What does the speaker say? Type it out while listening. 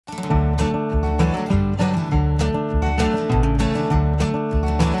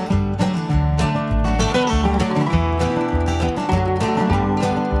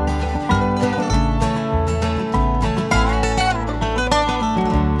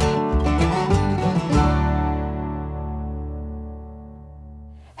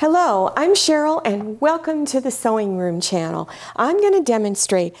Hello, I'm Cheryl and welcome to the Sewing Room channel. I'm going to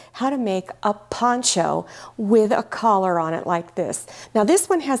demonstrate how to make a poncho with a collar on it like this. Now this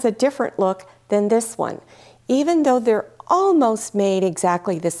one has a different look than this one, even though they're almost made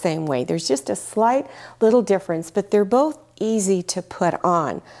exactly the same way. There's just a slight little difference, but they're both easy to put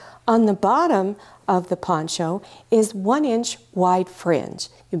on. On the bottom of the poncho is 1-inch wide fringe.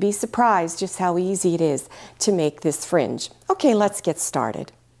 You'd be surprised just how easy it is to make this fringe. Okay, let's get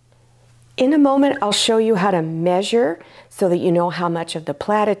started. In a moment, I'll show you how to measure so that you know how much of the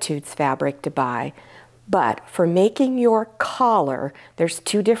platitudes fabric to buy. But for making your collar, there's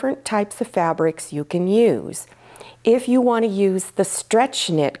two different types of fabrics you can use. If you want to use the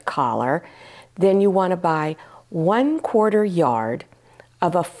stretch knit collar, then you want to buy 1/4 yard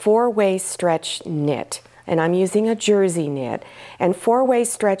of a 4-way stretch knit. And I'm using a jersey knit. And 4-way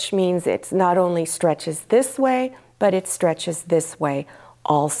stretch means it not only stretches this way, but it stretches this way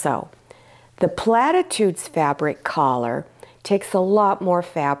also. The platitudes fabric collar takes a lot more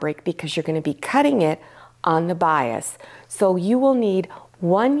fabric because you're going to be cutting it on the bias. So you will need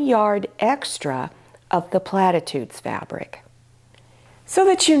 1 yard extra of the platitudes fabric. So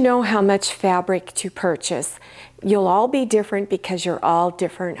that you know how much fabric to purchase. You'll all be different because you're all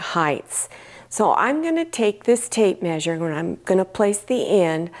different heights. So I'm going to take this tape measure and I'm going to place the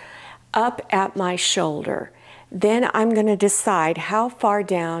end up at my shoulder. Then I'm going to decide how far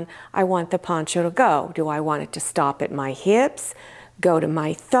down I want the poncho to go. Do I want it to stop at my hips, go to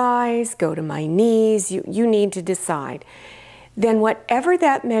my thighs, go to my knees? You need to decide. Then whatever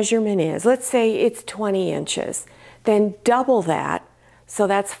that measurement is, let's say it's 20 inches, then double that, so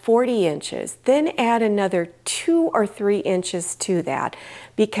that's 40 inches. Then add another 2 or 3 inches to that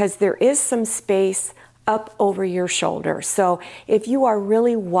because there is some space up over your shoulder. So if you are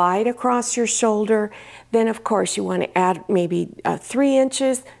really wide across your shoulder, then of course you want to add maybe 3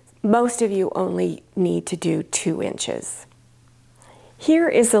 inches. Most of you only need to do 2 inches. Here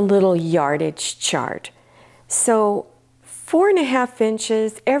is a little yardage chart. So 4.5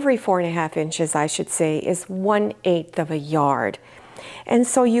 inches, every 4.5 inches I should say, is 1/8 of a yard. And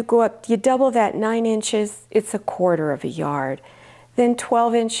so you go up, you double that 9 inches, it's 1/4 of a yard. Then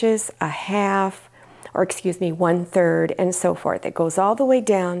 12 inches, a half, or excuse me, 1/3, and so forth. It goes all the way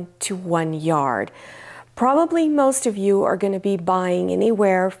down to 1 yard. Probably most of you are going to be buying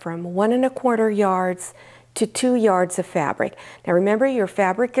anywhere from 1¼ yards to 2 yards of fabric. Now remember, your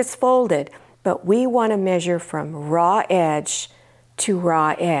fabric is folded, but we want to measure from raw edge to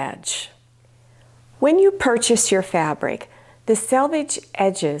raw edge. When you purchase your fabric, the selvage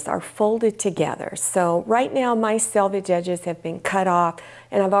edges are folded together. So right now my selvage edges have been cut off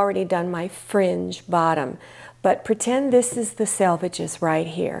and I've already done my fringe bottom. But pretend this is the selvages right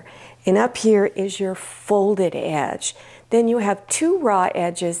here. And up here is your folded edge. Then you have 2 raw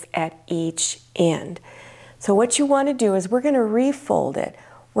edges at each end. So what you want to do is we're going to refold it.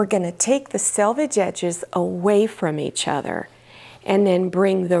 We're going to take the selvage edges away from each other and then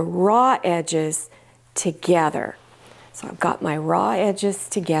bring the raw edges together. So I've got my raw edges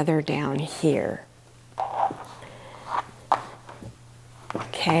together down here.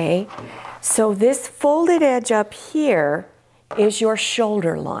 Okay, so this folded edge up here is your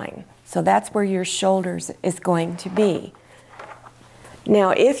shoulder line. So that's where your shoulders is going to be.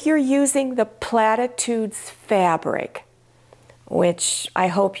 Now if you're using the platitudes fabric, which I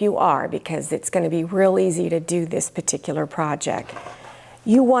hope you are because it's going to be real easy to do this particular project,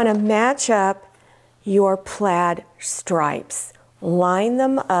 you want to match up your plaid stripes. Line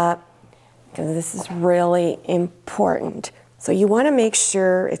them up because this is really important. So you want to make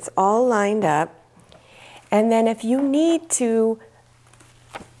sure it's all lined up. And then if you need to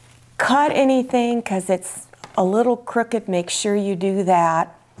cut anything because it's a little crooked, make sure you do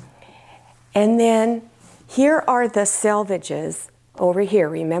that. And then here are the selvages over here.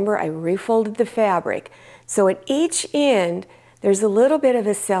 Remember, I refolded the fabric. So at each end, there's a little bit of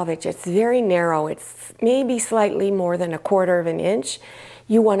a selvage. It's very narrow. It's maybe slightly more than 1/4 inch.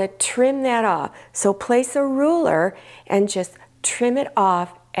 You want to trim that off. So place a ruler and just trim it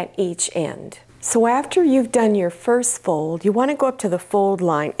off at each end. So after you've done your first fold, you want to go up to the fold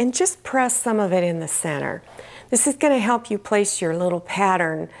line and just press some of it in the center. This is going to help you place your little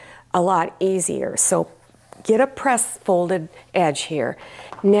pattern a lot easier. So get a press folded edge here.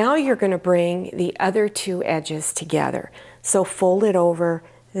 Now you're going to bring the other 2 edges together. So fold it over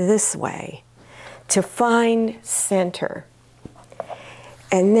this way to find center.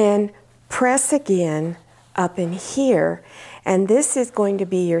 And then press again up in here. And this is going to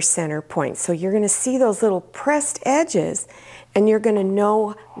be your center point. So you're going to see those little pressed edges and you're going to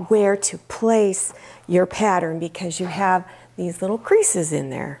know where to place your pattern because you have these little creases in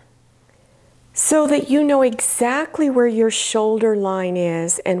there. So that you know exactly where your shoulder line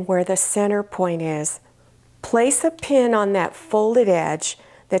is and where the center point is, place a pin on that folded edge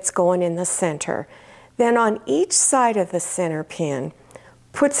that's going in the center. Then on each side of the center pin,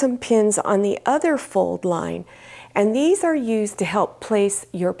 put some pins on the other fold line, and these are used to help place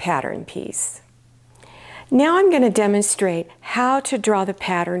your pattern piece. Now I'm going to demonstrate how to draw the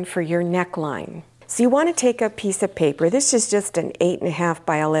pattern for your neckline. So you want to take a piece of paper. This is just an 8.5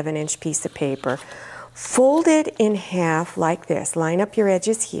 by 11-inch piece of paper. Fold it in half like this. Line up your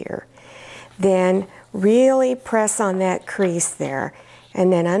edges here. Then really press on that crease there,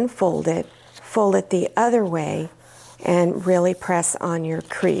 and then unfold it. Fold it the other way and really press on your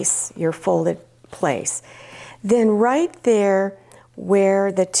crease, your folded place. Then right there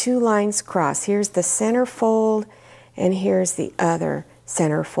where the two lines cross, here's the center fold and here's the other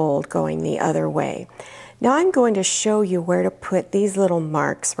center fold going the other way. Now I'm going to show you where to put these little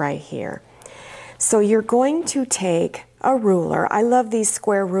marks right here. So you're going to take a ruler. I love these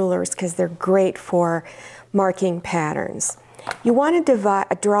square rulers because they're great for marking patterns. You want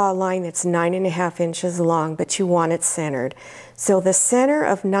to draw a line that's 9.5 inches long, but you want it centered. So the center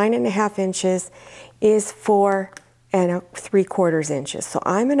of 9.5 inches is 4 3/4 inches. So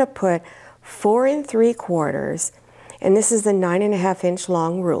I'm going to put 4 3/4, and this is a 9.5 inch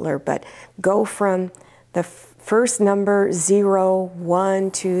long ruler, but go from the first number 0,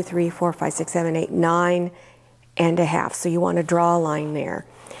 1, 2, 3, 4, 5, 6, 7, 8, 9.5. So you want to draw a line there.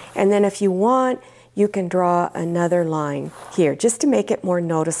 And then if you want, you can draw another line here just to make it more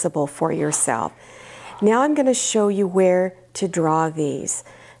noticeable for yourself. Now I'm going to show you where to draw these.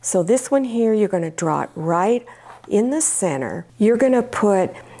 So this one here, you're going to draw it right in the center. You're going to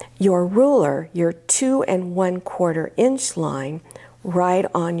put your ruler, your 2 1/4 inch line, right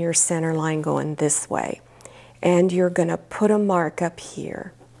on your center line going this way. And you're going to put a mark up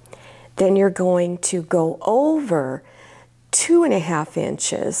here. Then you're going to go over 2.5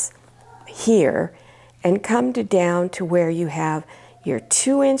 inches here and come down to where you have your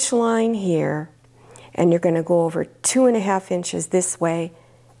 2-inch line here, and you're going to go over 2.5 inches this way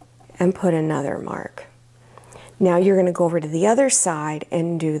and put another mark. Now you're going to go over to the other side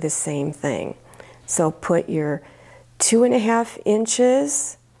and do the same thing. So put your 2.5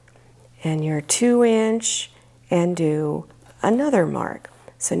 inches and your 2-inch and do another mark.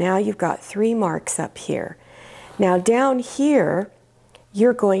 So now you've got 3 marks up here. Now down here,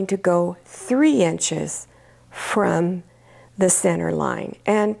 you're going to go 3 inches from the center line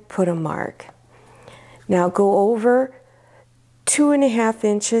and put a mark. Now go over 2.5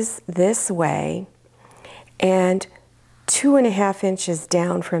 inches this way and 2.5 inches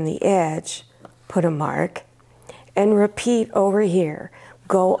down from the edge, put a mark, and repeat over here.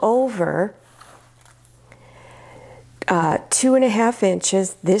 Go over 2.5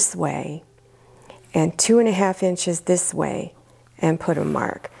 inches this way and 2.5 inches this way and put a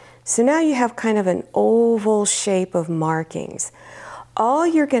mark. So now you have kind of an oval shape of markings. All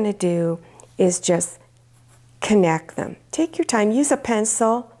you're going to do is just connect them. Take your time, use a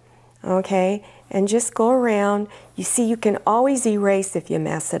pencil, okay, and just go around. You see, you can always erase if you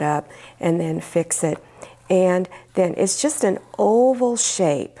mess it up and then fix it. And then it's just an oval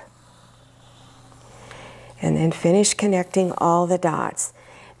shape. And then finish connecting all the dots.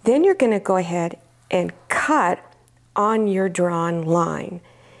 Then you're going to go ahead and cut on your drawn line.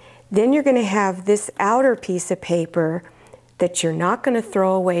 Then you're going to have this outer piece of paper that you're not going to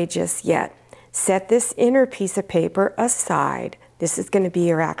throw away just yet. Set this inner piece of paper aside. This is going to be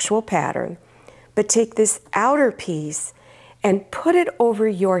your actual pattern. But take this outer piece and put it over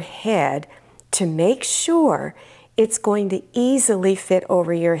your head to make sure it's going to easily fit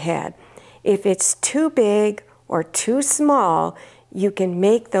over your head. If it's too big or too small, you can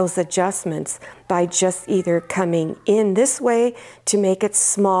make those adjustments by just either coming in this way to make it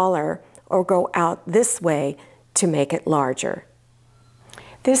smaller or go out this way to make it larger.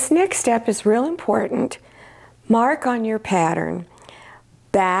 This next step is real important. Mark on your pattern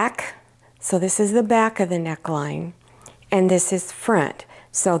back, so this is the back of the neckline, and this is front.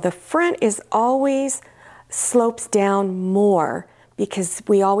 So the front is always slopes down more because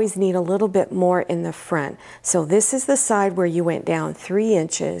we always need a little bit more in the front. So this is the side where you went down 3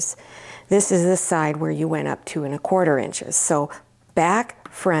 inches. This is the side where you went up 2 1/4 inches. So back,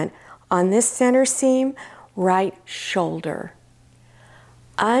 front. On this center seam, right shoulder.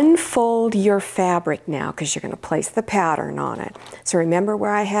 Unfold your fabric now because you're going to place the pattern on it. So remember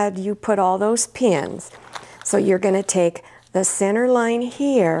where I had you put all those pins. So you're going to take the center line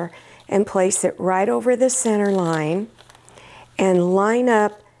here and place it right over the center line and line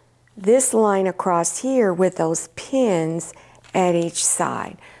up this line across here with those pins at each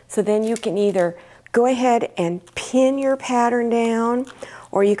side. So then you can either go ahead and pin your pattern down,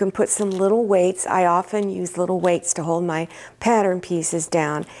 or you can put some little weights. I often use little weights to hold my pattern pieces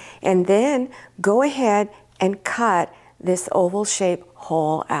down. And then go ahead and cut this oval shape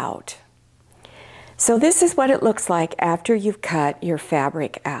hole out. So this is what it looks like after you've cut your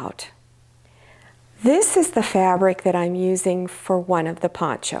fabric out. This is the fabric that I'm using for one of the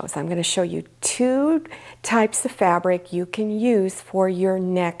ponchos. I'm going to show you two types of fabric you can use for your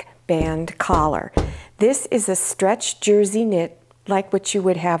neck band collar. This is a stretch jersey knit, like what you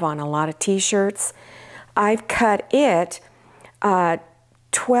would have on a lot of t-shirts. I've cut it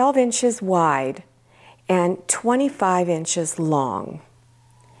 12 inches wide and 25 inches long.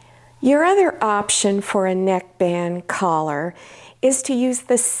 Your other option for a neckband collar is to use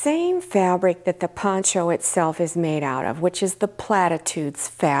the same fabric that the poncho itself is made out of, which is the platitudes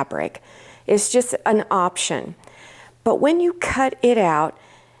fabric. It's just an option. But when you cut it out,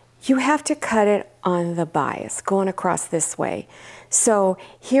 you have to cut it on the bias, going across this way. So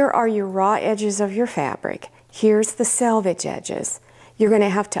here are your raw edges of your fabric. Here's the selvage edges. You're going to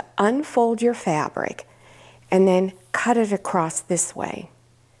have to unfold your fabric and then cut it across this way.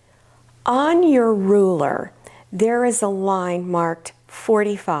 On your ruler, there is a line marked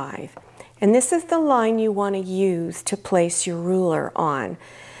 45, and this is the line you want to use to place your ruler on.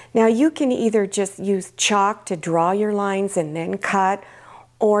 Now you can either just use chalk to draw your lines and then cut,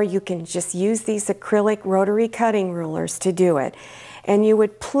 or you can just use these acrylic rotary cutting rulers to do it. And you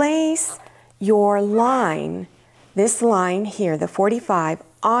would place your line, this line here, the 45,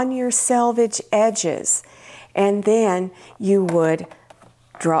 on your selvage edges, and then you would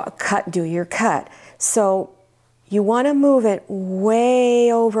do your cut. So you want to move it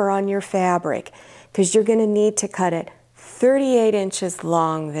way over on your fabric because you're going to need to cut it 38 inches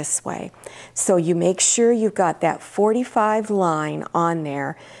long this way. So you make sure you've got that 45 line on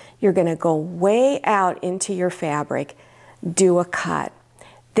there. You're going to go way out into your fabric, do a cut.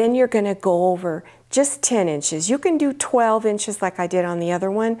 Then you're going to go over just 10 inches. You can do 12 inches like I did on the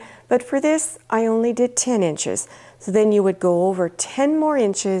other one, but for this I only did 10 inches. So then you would go over 10 more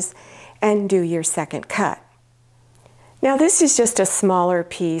inches and do your second cut. Now this is just a smaller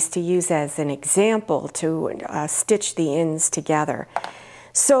piece to use as an example to stitch the ends together.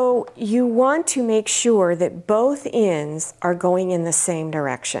 So you want to make sure that both ends are going in the same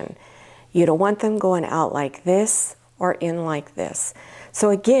direction. You don't want them going out like this or in like this. So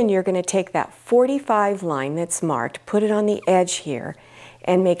again, you're going to take that 45 line that's marked, put it on the edge here,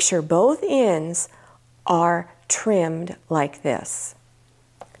 and make sure both ends are trimmed like this.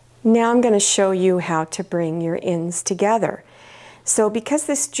 Now I'm going to show you how to bring your ends together. So because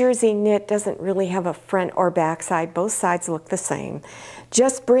this jersey knit doesn't really have a front or back side, both sides look the same,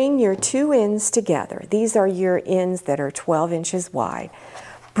 just bring your two ends together. These are your ends that are 12 inches wide.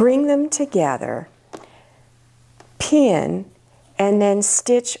 Bring them together, pin, and then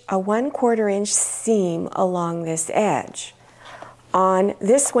stitch a 1/4 inch seam along this edge. On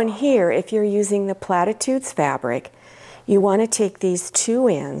this one here, if you're using the platitudes fabric, you want to take these two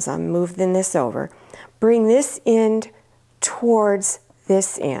ends, I'm moving this over, bring this end towards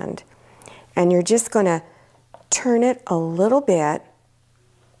this end, and you're just going to turn it a little bit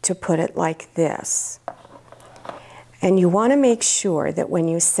to put it like this. And you want to make sure that when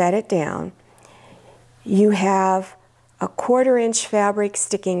you set it down, you have a 1/4 inch fabric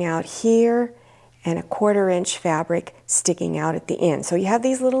sticking out here and a 1/4 inch fabric sticking out at the end. So you have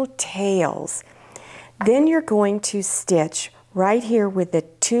these little tails. Then you're going to stitch right here with the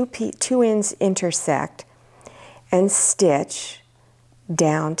two ends intersect and stitch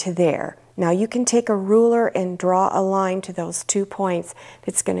down to there. Now you can take a ruler and draw a line to those 2 points.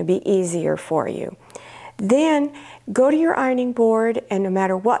 That's going to be easier for you. Then go to your ironing board, and no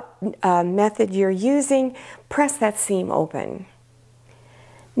matter what method you're using, press that seam open.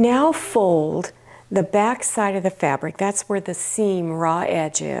 Now fold the back side of the fabric. That's where the seam raw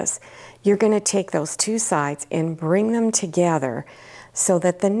edge is. You're going to take those two sides and bring them together so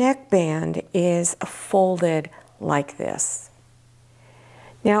that the neckband is folded like this.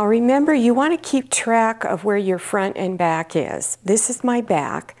 Now remember, you want to keep track of where your front and back is. This is my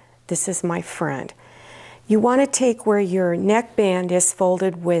back, this is my front. You want to take where your neckband is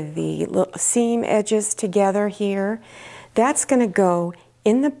folded with the seam edges together here. That's going to go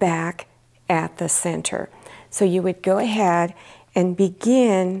in the back at the center. So you would go ahead and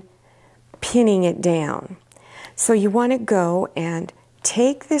begin pinning it down. So you want to go and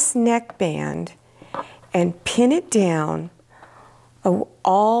take this neckband and pin it down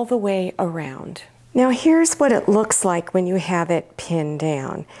all the way around. Now here's what it looks like when you have it pinned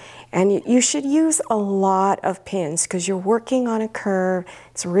down. And you should use a lot of pins because you're working on a curve.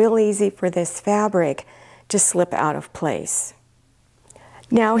 It's real easy for this fabric to slip out of place.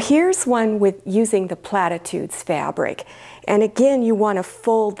 Now here's one with using the platitudes fabric. And again, you want to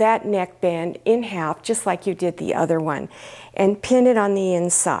fold that neckband in half just like you did the other one and pin it on the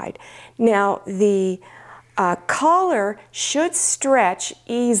inside. Now the collar should stretch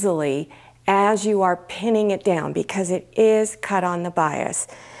easily as you are pinning it down because it is cut on the bias.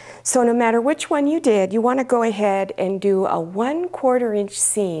 So no matter which one you did, you want to go ahead and do a 1/4 inch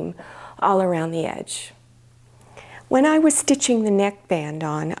seam all around the edge. When I was stitching the neckband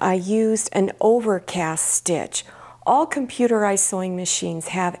on, I used an overcast stitch. All computerized sewing machines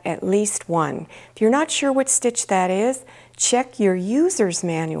have at least one. If you're not sure what stitch that is, check your user's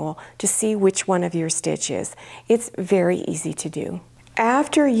manual to see which one of your stitch is. It's very easy to do.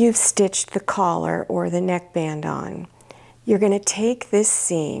 After you've stitched the collar or the neckband on, you're going to take this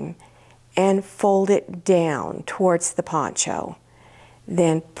seam and fold it down towards the poncho.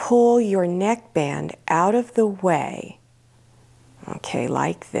 Then pull your neckband out of the way, okay,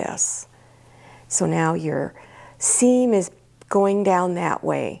 like this. So now your seam is going down that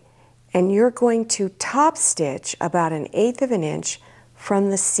way, and you're going to top stitch about 1/8 of an inch from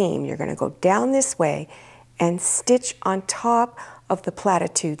the seam. You're going to go down this way and stitch on top of the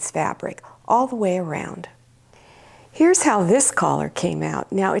platitudes fabric all the way around. Here's how this collar came out.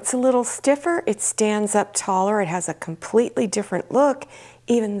 Now it's a little stiffer, it stands up taller, it has a completely different look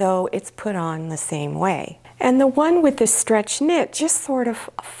even though it's put on the same way. And the one with the stretch knit just sort of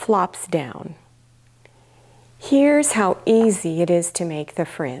flops down. Here's how easy it is to make the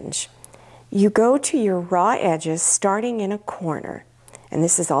fringe. You go to your raw edges starting in a corner, and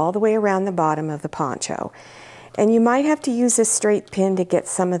this is all the way around the bottom of the poncho. And you might have to use a straight pin to get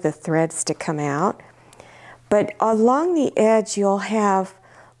some of the threads to come out. But along the edge, you'll have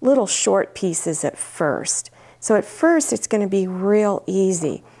little short pieces at first. So at first, it's going to be real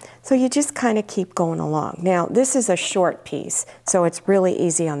easy. So you just kind of keep going along. Now, this is a short piece, so it's really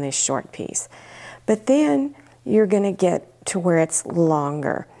easy on this short piece. But then you're going to get to where it's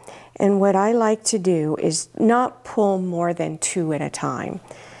longer. And what I like to do is not pull more than 2 at a time.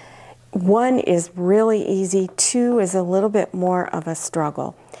 1 is really easy, 2 is a little bit more of a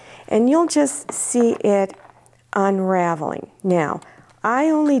struggle. And you'll just see it unraveling. Now, I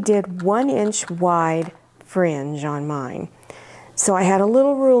only did 1 inch wide fringe on mine. So I had a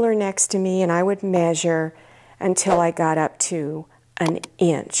little ruler next to me and I would measure until I got up to 1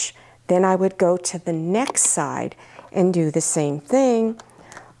 inch. Then I would go to the next side and do the same thing,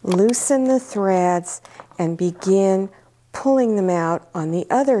 loosen the threads and begin pulling them out on the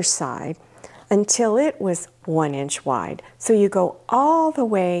other side until it was 1 inch wide. So you go all the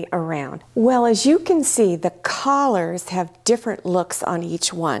way around. Well, as you can see, the collars have different looks on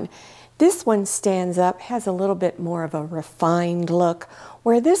each one. This one stands up, has a little bit more of a refined look,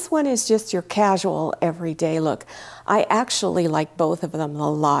 where this one is just your casual everyday look. I actually like both of them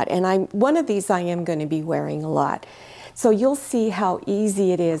a lot, and one of these I am going to be wearing a lot. So you'll see how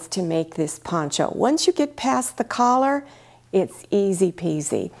easy it is to make this poncho. Once you get past the collar, it's easy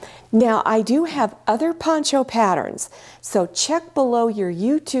peasy. Now, I do have other poncho patterns, so check below your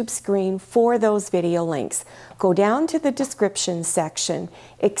YouTube screen for those video links. Go down to the description section,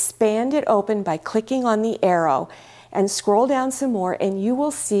 expand it open by clicking on the arrow, and scroll down some more and you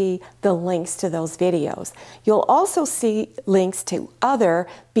will see the links to those videos. You'll also see links to other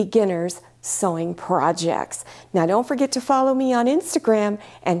beginners sewing projects. Now don't forget to follow me on Instagram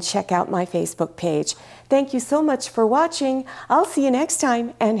and check out my Facebook page. Thank you so much for watching. I'll see you next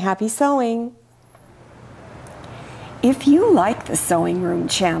time and happy sewing. If you like the Sewing Room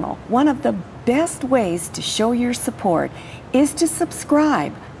channel, one of the best ways to show your support is to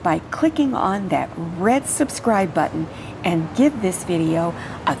subscribe by clicking on that red subscribe button and give this video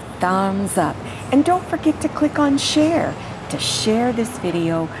a thumbs up. And don't forget to click on share to share this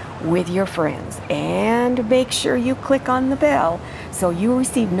video with your friends. And make sure you click on the bell so you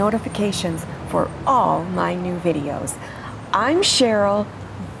receive notifications for all my new videos. I'm Cheryl,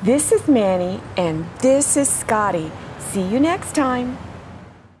 this is Manny, and this is Scotty. See you next time.